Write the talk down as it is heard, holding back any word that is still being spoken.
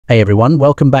Hey everyone,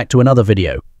 welcome back to another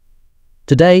video.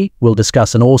 Today, we'll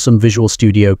discuss an awesome Visual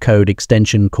Studio Code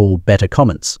extension called Better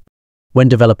Comments. When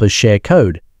developers share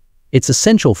code, it's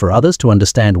essential for others to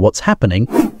understand what's happening,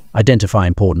 identify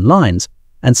important lines,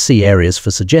 and see areas for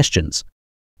suggestions.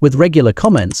 With regular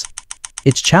comments,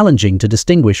 it's challenging to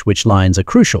distinguish which lines are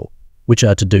crucial, which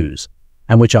are to-dos,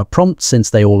 and which are prompts since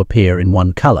they all appear in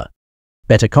one color.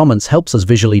 Better Comments helps us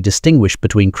visually distinguish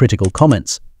between critical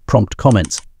comments, prompt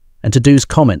comments, and to-dos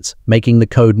comments, making the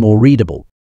code more readable.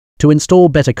 To install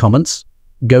Better Comments,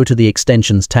 go to the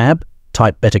Extensions tab,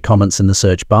 type Better Comments in the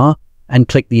search bar, and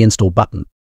click the Install button.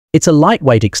 It's a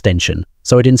lightweight extension,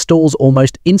 so it installs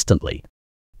almost instantly.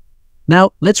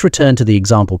 Now, let's return to the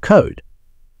example code.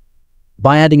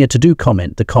 By adding a to-do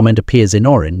comment, the comment appears in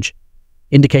orange,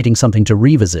 indicating something to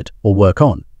revisit or work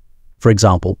on. For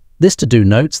example, this to-do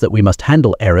notes that we must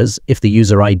handle errors if the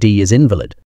user ID is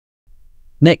invalid.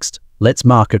 Next, let's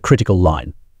mark a critical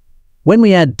line. When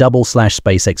we add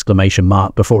 /space exclamation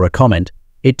mark before a comment,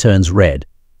 it turns red,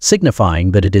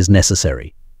 signifying that it is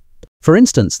necessary. For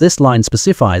instance, this line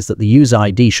specifies that the user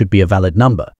ID should be a valid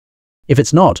number. If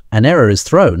it's not, an error is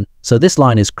thrown, so this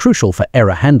line is crucial for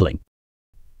error handling.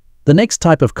 The next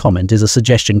type of comment is a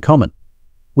suggestion comment.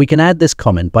 We can add this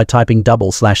comment by typing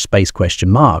 /space question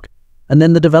mark, and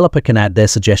then the developer can add their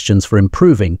suggestions for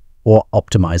improving or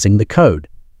optimizing the code.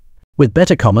 With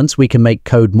Better Comments, we can make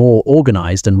code more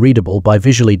organized and readable by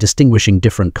visually distinguishing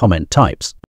different comment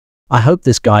types. I hope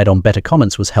this guide on Better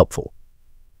Comments was helpful.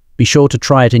 Be sure to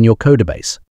try it in your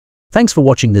codebase. Thanks for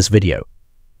watching this video.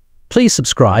 Please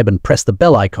subscribe and press the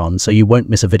bell icon so you won't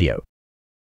miss a video.